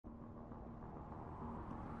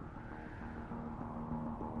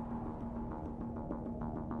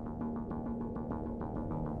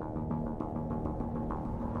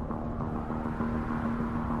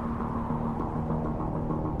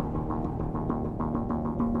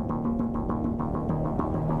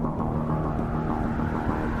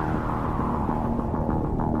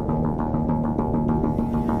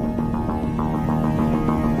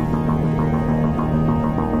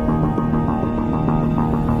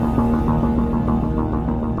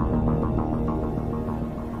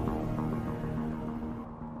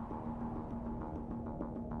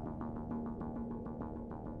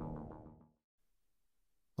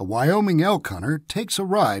Wyoming elk hunter takes a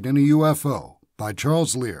ride in a UFO by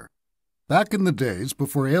Charles Lear. Back in the days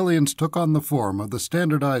before aliens took on the form of the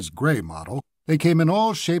standardized gray model, they came in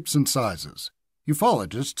all shapes and sizes.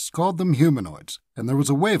 Ufologists called them humanoids, and there was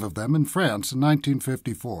a wave of them in France in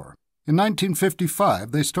 1954. In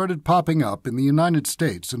 1955, they started popping up in the United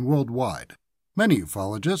States and worldwide. Many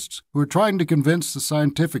ufologists, who were trying to convince the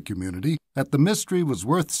scientific community that the mystery was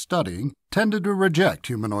worth studying, tended to reject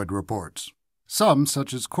humanoid reports. Some,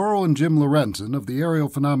 such as Coral and Jim Lorenzen of the Aerial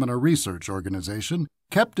Phenomena Research Organization,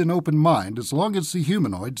 kept an open mind as long as the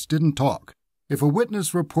humanoids didn't talk. If a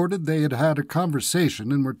witness reported they had had a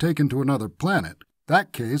conversation and were taken to another planet,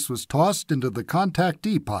 that case was tossed into the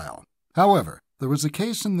contactee pile. However, there was a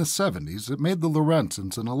case in the 70s that made the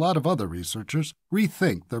Lorenzens and a lot of other researchers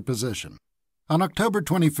rethink their position. On October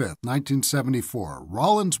 25, 1974,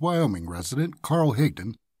 Rawlins, Wyoming resident Carl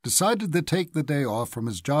Higdon decided to take the day off from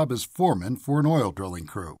his job as foreman for an oil drilling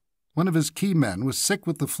crew. One of his key men was sick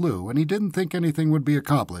with the flu, and he didn't think anything would be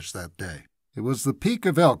accomplished that day. It was the peak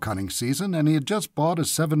of elk hunting season, and he had just bought a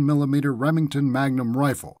 7mm Remington Magnum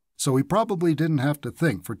rifle, so he probably didn't have to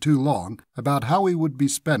think for too long about how he would be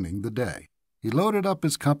spending the day. He loaded up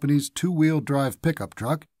his company's two-wheel drive pickup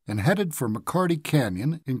truck and headed for McCarty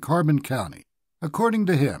Canyon in Carbon County. According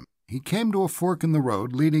to him, he came to a fork in the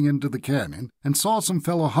road leading into the canyon and saw some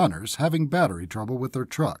fellow hunters having battery trouble with their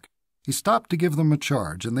truck. He stopped to give them a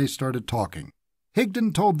charge, and they started talking.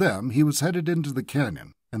 Higdon told them he was headed into the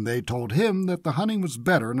canyon, and they told him that the hunting was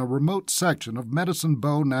better in a remote section of Medicine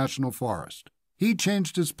Bow National Forest. He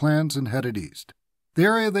changed his plans and headed east. The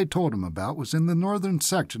area they told him about was in the northern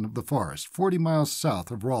section of the forest, 40 miles south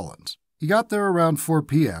of Rawlins. He got there around 4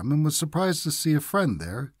 p.m. and was surprised to see a friend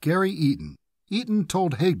there, Gary Eaton. Eaton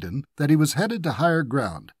told Higdon that he was headed to higher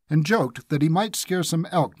ground and joked that he might scare some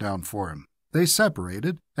elk down for him. They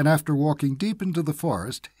separated, and after walking deep into the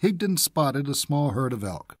forest, Higdon spotted a small herd of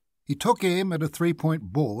elk. He took aim at a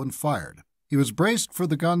 3-point bull and fired. He was braced for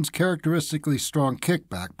the gun's characteristically strong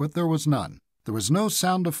kickback, but there was none. There was no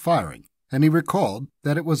sound of firing, and he recalled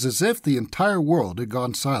that it was as if the entire world had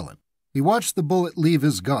gone silent. He watched the bullet leave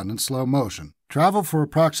his gun in slow motion, travel for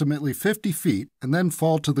approximately 50 feet, and then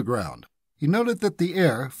fall to the ground. He noted that the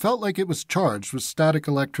air felt like it was charged with static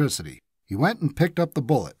electricity. He went and picked up the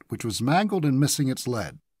bullet, which was mangled and missing its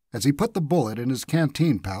lead. As he put the bullet in his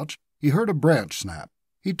canteen pouch, he heard a branch snap.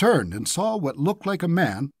 He turned and saw what looked like a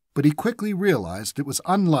man, but he quickly realized it was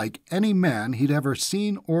unlike any man he'd ever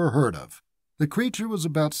seen or heard of. The creature was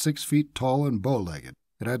about 6 feet tall and bow-legged.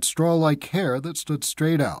 It had straw-like hair that stood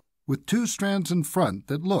straight out, with 2 strands in front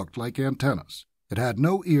that looked like antennas. It had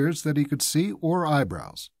no ears that he could see or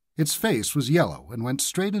eyebrows. Its face was yellow and went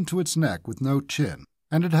straight into its neck with no chin,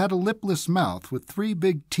 and it had a lipless mouth with 3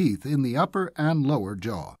 big teeth in the upper and lower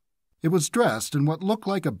jaw. It was dressed in what looked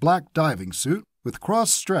like a black diving suit with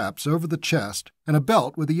crossed straps over the chest and a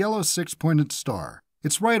belt with a yellow 6-pointed star.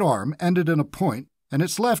 Its right arm ended in a point, and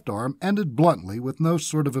its left arm ended bluntly with no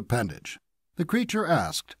sort of appendage. The creature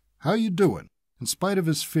asked, "How you doing?" In spite of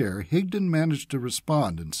his fear, Higdon managed to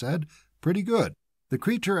respond and said, "Pretty good." The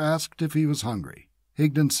creature asked if he was hungry.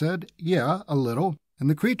 Higdon said, "Yeah, a little," and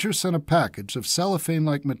the creature sent a package of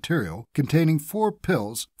cellophane-like material containing 4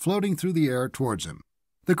 pills floating through the air towards him.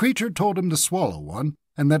 The creature told him to swallow one,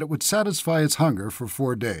 and that it would satisfy his hunger for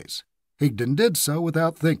 4 days. Higdon did so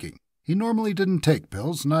without thinking. He normally didn't take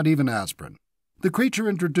pills, not even aspirin. The creature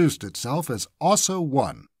introduced itself as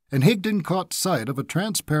Also-1, and Higdon caught sight of a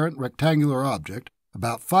transparent rectangular object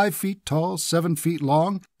about 5 feet tall, 7 feet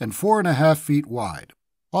long, and 4.5 feet wide.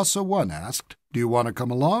 Also-1 asked, "Do you want to come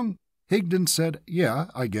along?" Higdon said, "Yeah,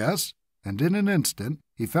 I guess," and in an instant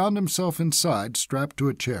he found himself inside, strapped to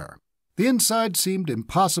a chair. The inside seemed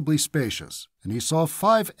impossibly spacious, and he saw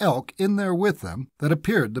 5 elk in there with them that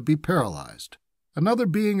appeared to be paralyzed. Another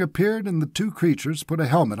being appeared, and the 2 creatures put a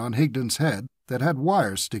helmet on Higdon's head that had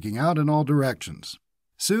wires sticking out in all directions.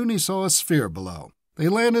 Soon he saw a sphere below. They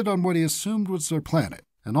landed on what he assumed was their planet,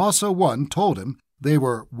 and Also-1 told him they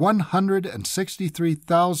were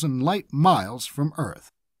 163,000 light miles from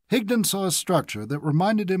Earth. Higdon saw a structure that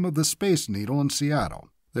reminded him of the Space Needle in Seattle.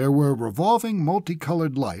 There were revolving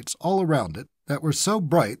multicolored lights all around it that were so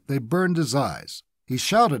bright they burned his eyes. He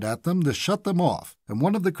shouted at them to shut them off, and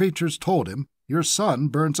one of the creatures told him, "Your sun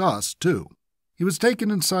burns us, too." He was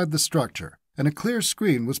taken inside the structure, and a clear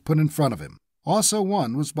screen was put in front of him.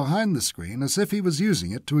 Also-1 was behind the screen as if he was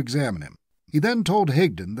using it to examine him. He then told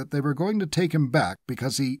Higdon that they were going to take him back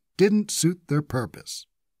because he didn't suit their purpose.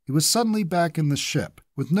 He was suddenly back in the ship,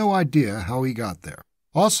 with no idea how he got there.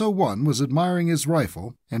 Also-1 was admiring his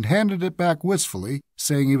rifle and handed it back wistfully,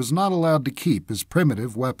 saying he was not allowed to keep his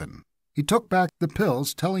primitive weapon. He took back the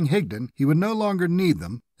pills, telling Higdon he would no longer need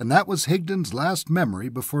them, and that was Higdon's last memory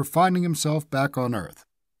before finding himself back on Earth.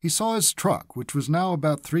 He saw his truck, which was now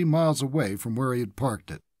about 3 miles away from where he had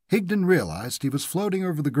parked it. Higdon realized he was floating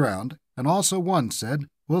over the ground, and also one said,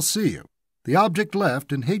 "We'll see you." The object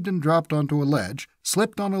left, and Higdon dropped onto a ledge,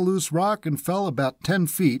 slipped on a loose rock, and fell about 10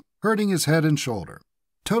 feet, hurting his head and shoulder.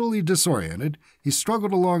 Totally disoriented, he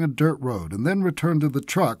struggled along a dirt road and then returned to the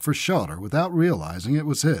truck for shelter without realizing it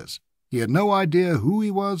was his. He had no idea who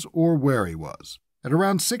he was or where he was. At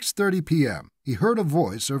around 6:30 p.m., he heard a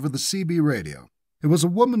voice over the CB radio. It was a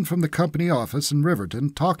woman from the company office in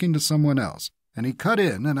Riverton talking to someone else, and he cut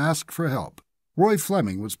in and asked for help. Roy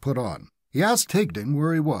Fleming was put on. He asked Higdon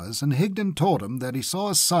where he was, and Higdon told him that he saw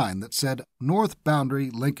a sign that said North Boundary,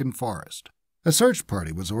 Lincoln Forest. A search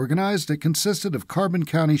party was organized that consisted of Carbon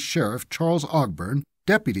County Sheriff Charles Ogburn,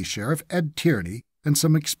 Deputy Sheriff Ed Tierney, and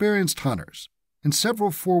some experienced hunters. In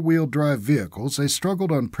several four-wheel drive vehicles, they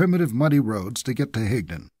struggled on primitive muddy roads to get to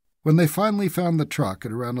Higdon. When they finally found the truck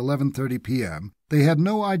at around 11:30 p.m., they had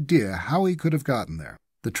no idea how he could have gotten there.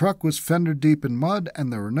 The truck was fender deep in mud,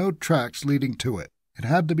 and there were no tracks leading to it. It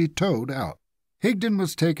had to be towed out. Higdon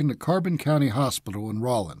was taken to Carbon County Hospital in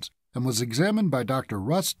Rawlins and was examined by Dr.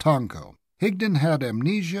 Russ Tonko. Higdon had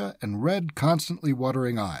amnesia and red, constantly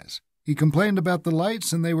watering eyes. He complained about the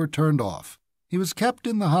lights, and they were turned off. He was kept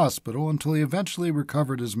in the hospital until he eventually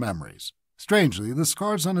recovered his memories. Strangely, the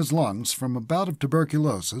scars on his lungs from a bout of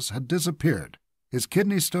tuberculosis had disappeared. His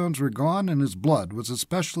kidney stones were gone, and his blood was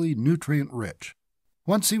especially nutrient-rich.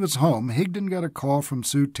 Once he was home, Higdon got a call from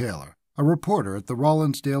Sue Taylor, a reporter at the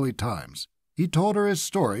Rawlins Daily Times. He told her his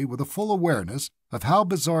story with a full awareness of how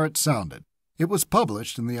bizarre it sounded. It was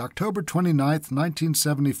published in the October 29,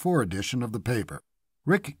 1974 edition of the paper.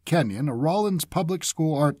 Rick Kenyon, a Rawlins public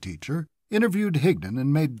school art teacher, interviewed Higdon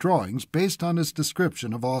and made drawings based on his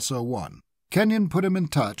description of Also One. Kenyon put him in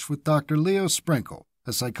touch with Dr. Leo Sprinkle,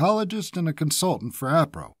 a psychologist and a consultant for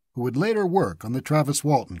APRO, who would later work on the Travis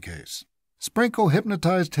Walton case. Sprinkle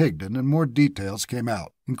hypnotized Higdon and more details came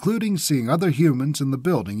out, including seeing other humans in the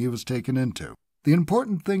building he was taken into. The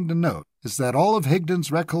important thing to note is that all of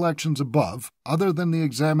Higdon's recollections above, other than the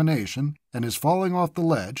examination and his falling off the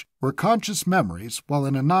ledge, were conscious memories while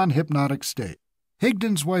in a non-hypnotic state.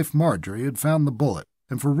 Higdon's wife Marjorie had found the bullet,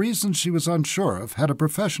 and for reasons she was unsure of, had a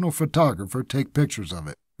professional photographer take pictures of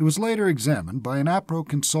it. It was later examined by an APRO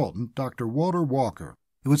consultant, Dr. Walter Walker.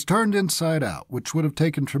 It was turned inside out, which would have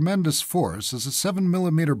taken tremendous force, as a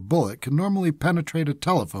 7mm bullet can normally penetrate a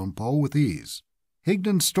telephone pole with ease.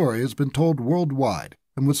 Higdon's story has been told worldwide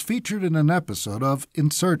and was featured in an episode of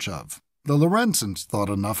In Search Of. The Lorenzens thought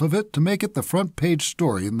enough of it to make it the front-page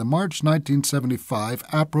story in the March 1975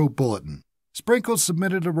 APRO Bulletin. Sprinkle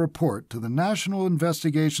submitted a report to the National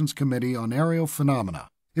Investigations Committee on Aerial Phenomena.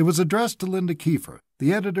 It was addressed to Linda Kiefer,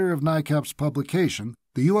 the editor of NICAP's publication,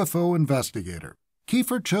 The UFO Investigator.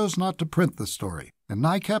 Kiefer chose not to print the story, and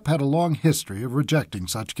NICAP had a long history of rejecting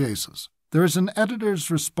such cases. There is an editor's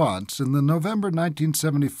response in the November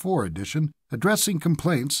 1974 edition addressing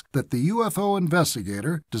complaints that the UFO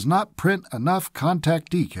Investigator does not print enough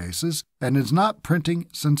contactee cases and is not printing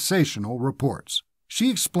sensational reports. She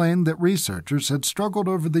explained that researchers had struggled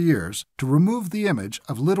over the years to remove the image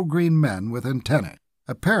of little green men with antennae.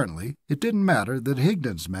 Apparently, it didn't matter that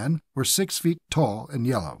Higdon's men were 6 feet tall and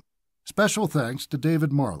yellow. Special thanks to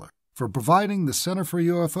David Marler for providing the Center for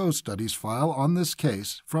UFO Studies file on this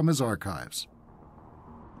case from his archives.